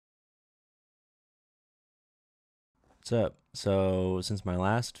What's up? So since my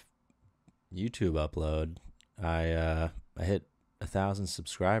last YouTube upload, I hit 1,000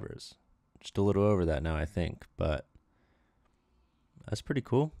 subscribers. Just a little over that now, I think, but that's pretty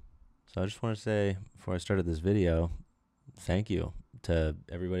cool. So I just want to say before I started this video, thank you to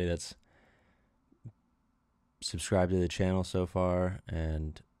everybody that's subscribed to the channel so far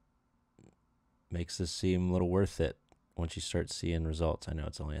and makes this seem a little worth it once you start seeing results. I know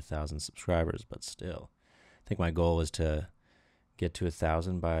it's only 1,000 subscribers, but still. I think my goal was to get to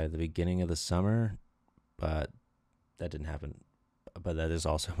 1,000 by the beginning of the summer, but that didn't happen. But that is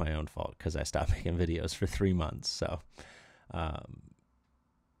also my own fault because I stopped making videos for 3 months. So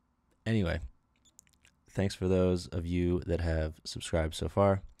anyway, thanks for those of you that have subscribed so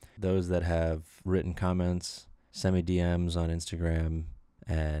far. Those that have written comments, send me DMs on Instagram,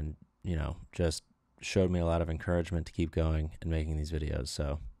 and just showed me a lot of encouragement to keep going and making these videos.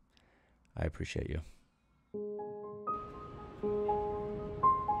 So I appreciate you.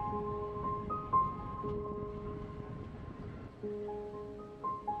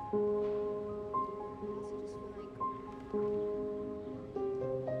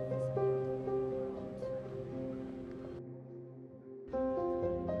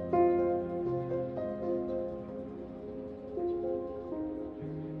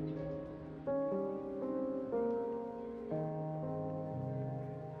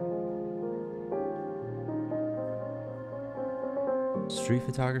 Street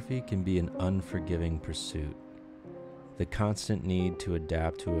photography can be an unforgiving pursuit. The constant need to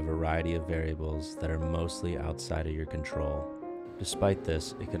adapt to a variety of variables that are mostly outside of your control. Despite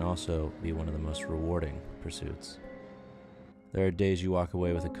this, it can also be one of the most rewarding pursuits. There are days you walk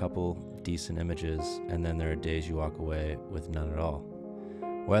away with a couple decent images, and then there are days you walk away with none at all,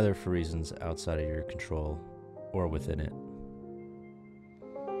 whether for reasons outside of your control or within it.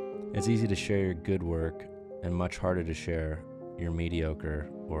 It's easy to share your good work and much harder to share your mediocre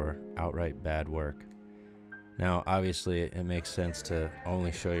or outright bad work. Now, obviously, it makes sense to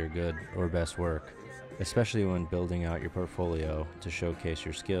only show your good or best work, especially when building out your portfolio to showcase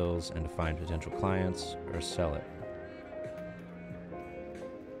your skills and to find potential clients or sell it.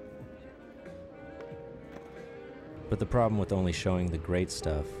 But the problem with only showing the great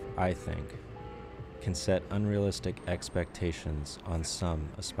stuff, I think, can set unrealistic expectations on some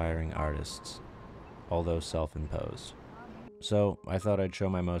aspiring artists, although self-imposed. So I thought I'd show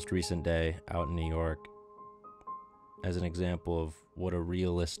my most recent day out in New York as an example of what a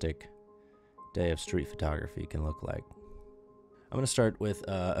realistic day of street photography can look like. I'm going to start with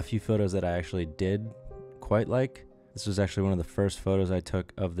a few photos that I actually did quite like. This was actually one of the first photos I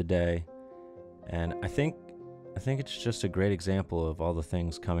took of the day, and I think it's just a great example of all the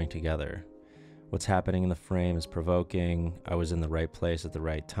things coming together. What's happening in the frame is provoking. I was in the right place at the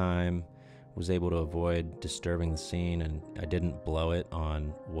right time, was able to avoid disturbing the scene, and I didn't blow it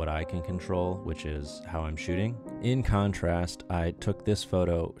on what I can control, which is how I'm shooting. In contrast, I took this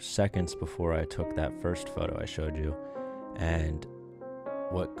photo seconds before I took that first photo I showed you, and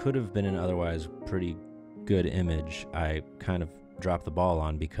what could have been an otherwise pretty good image, I kind of dropped the ball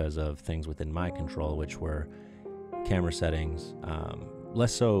on because of things within my control, which were camera settings,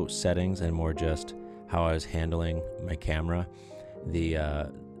 less so settings and more just how I was handling my camera.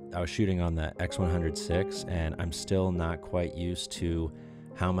 I was shooting on the X100 VI, and I'm still not quite used to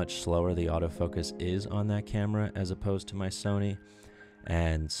how much slower the autofocus is on that camera as opposed to my Sony.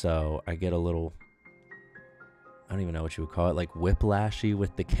 And so I get a little, I don't even know what you would call it, like whiplashy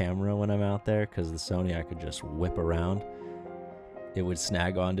with the camera when I'm out there, because the Sony I could just whip around. It would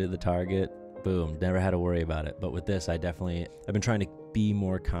snag onto the target, boom, never had to worry about it. But with this, I've been trying to be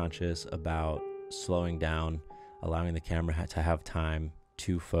more conscious about slowing down, allowing the camera to have time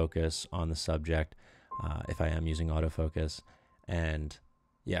to focus on the subject if I am using autofocus. And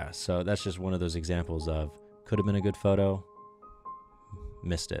yeah, so that's just one of those examples of could have been a good photo,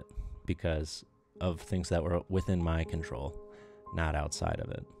 missed it because of things that were within my control, not outside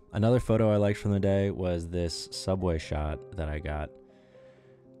of it. Another photo I liked from the day was this subway shot that I got.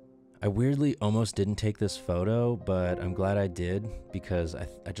 I weirdly almost didn't take this photo, but I'm glad I did because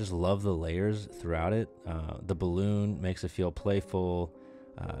I just love the layers throughout it. The balloon makes it feel playful,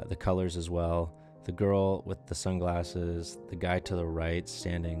 the colors as well. The girl with the sunglasses, the guy to the right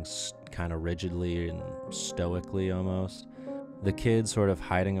standing kind of rigidly and stoically almost. The kids sort of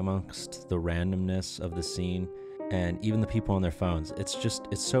hiding amongst the randomness of the scene, and even the people on their phones. It's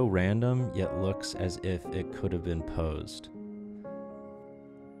so random, yet looks as if it could have been posed.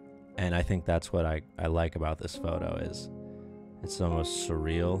 And I think that's what I like about this photo, is it's almost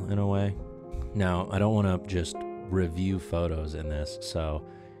surreal in a way. Now, I don't want to just review photos in this, so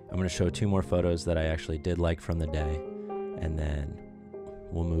I'm going to show 2 more photos that I actually did like from the day, and then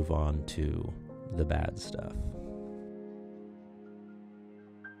we'll move on to the bad stuff.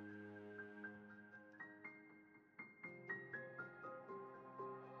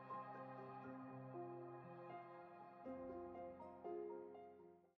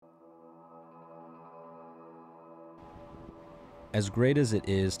 As great as it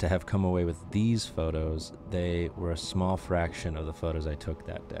is to have come away with these photos, they were a small fraction of the photos I took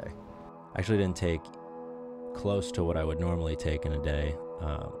that day. I actually didn't take close to what I would normally take in a day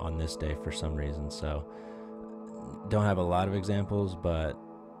on this day for some reason, so don't have a lot of examples, but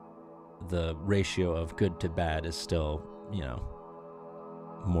the ratio of good to bad is still, you know,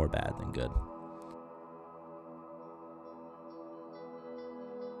 more bad than good.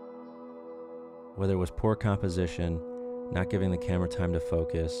 Whether it was poor composition, not giving the camera time to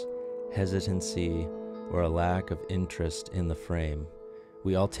focus, hesitancy, or a lack of interest in the frame,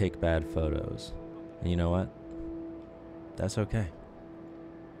 we all take bad photos. And you know what? That's okay.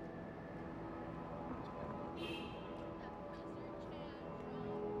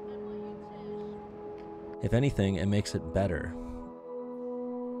 If anything, it makes it better.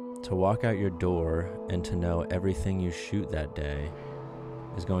 To walk out your door and to know everything you shoot that day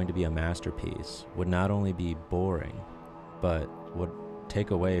is going to be a masterpiece would not only be boring, but would take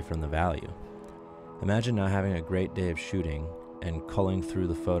away from the value. Imagine not having a great day of shooting and culling through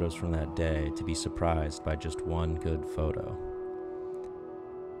the photos from that day to be surprised by just one good photo.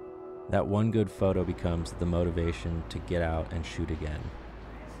 That one good photo becomes the motivation to get out and shoot again.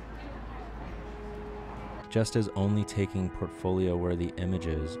 Just as only taking portfolio-worthy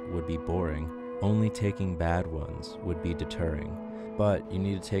images would be boring, only taking bad ones would be deterring. But you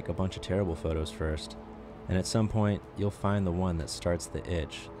need to take a bunch of terrible photos first, and at some point, you'll find the one that starts the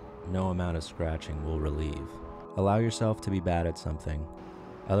itch no amount of scratching will relieve. Allow yourself to be bad at something,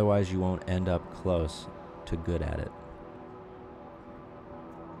 otherwise you won't end up close to good at it.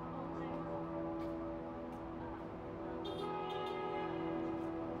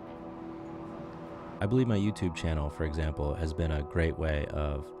 I believe my YouTube channel, for example, has been a great way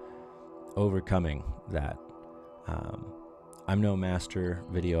of overcoming that. I'm no master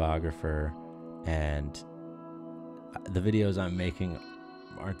videographer, and the videos I'm making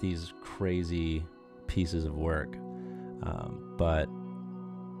aren't these crazy pieces of work, but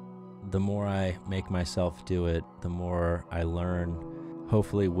the more I make myself do it, the more I learn,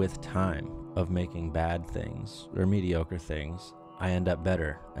 hopefully with time, of making bad things or mediocre things. I end up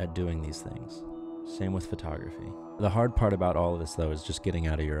better at doing these things. Same with photography. The hard part about all of this, though, is just getting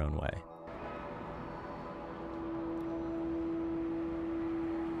out of your own way.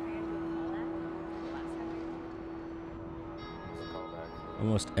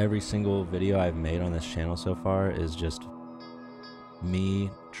 Almost every single video I've made on this channel so far is just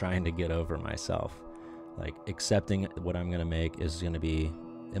me trying to get over myself. Like, accepting what I'm gonna make is gonna be,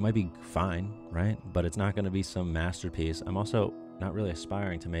 it might be fine, right? But it's not gonna be some masterpiece. I'm also not really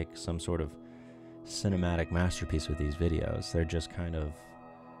aspiring to make some sort of cinematic masterpiece with these videos. They're just kind of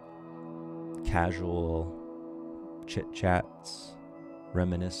casual chit-chats,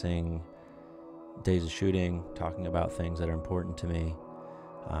 reminiscing, days of shooting, talking about things that are important to me.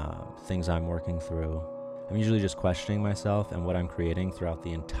 Things I'm working through. I'm usually just questioning myself and what I'm creating throughout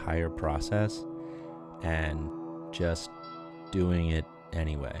the entire process and just doing it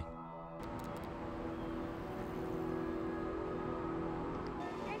anyway.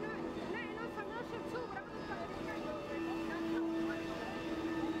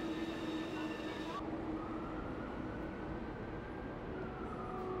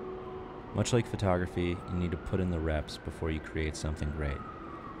 Much like photography, you need to put in the reps before you create something great.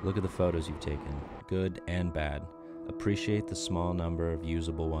 Look at the photos you've taken, good and bad. Appreciate the small number of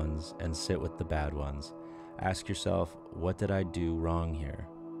usable ones and sit with the bad ones. Ask yourself, what did I do wrong here?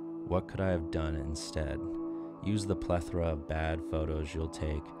 What could I have done instead? Use the plethora of bad photos you'll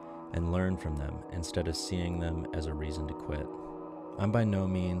take and learn from them instead of seeing them as a reason to quit. I'm by no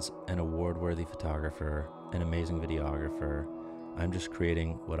means an award-worthy photographer, an amazing videographer. I'm just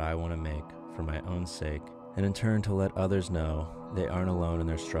creating what I want to make for my own sake, and in turn to let others know they aren't alone in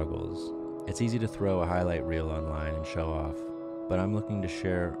their struggles. It's easy to throw a highlight reel online and show off, but I'm looking to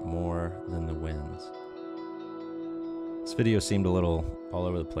share more than the wins. This video seemed a little all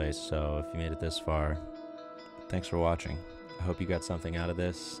over the place, so if you made it this far, thanks for watching. I hope you got something out of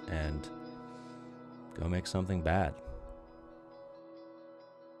this, and go make something bad.